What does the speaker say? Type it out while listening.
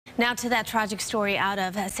Now to that tragic story out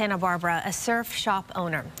of Santa Barbara. A surf shop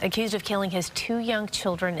owner accused of killing his 2 young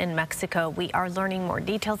children in Mexico. We are learning more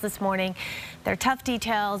details this morning. They're tough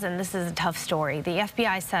details, and this is a tough story. The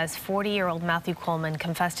FBI says 40-year-old Matthew Coleman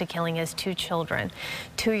confessed to killing his 2 children,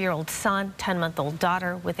 2-year-old son, 10-month-old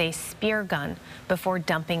daughter, with a spear gun before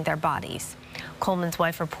dumping their bodies. Coleman's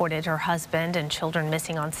wife reported her husband and children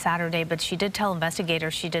missing on Saturday, but she did tell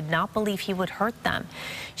investigators she did not believe he would hurt them.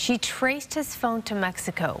 She traced his phone to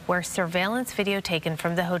Mexico, where surveillance video taken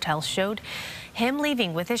from the hotel showed him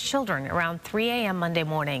leaving with his children around 3 a.m. Monday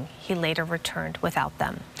morning. He later returned without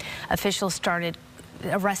them. Officials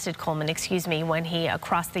arrested Coleman, when he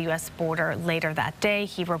crossed the U.S. border later that day.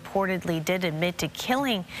 He reportedly did admit to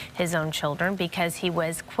killing his own children because he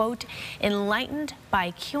was, quote, enlightened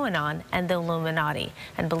by QAnon and the Illuminati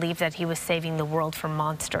and believed that he was saving the world from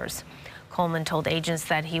monsters. Coleman told agents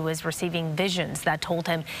that he was receiving visions that told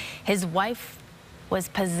him his wife was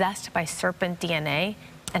possessed by serpent DNA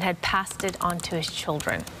and had passed it on to his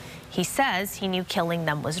children. He says he knew killing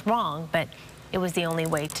them was wrong, but it was the only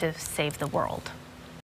way to save the world.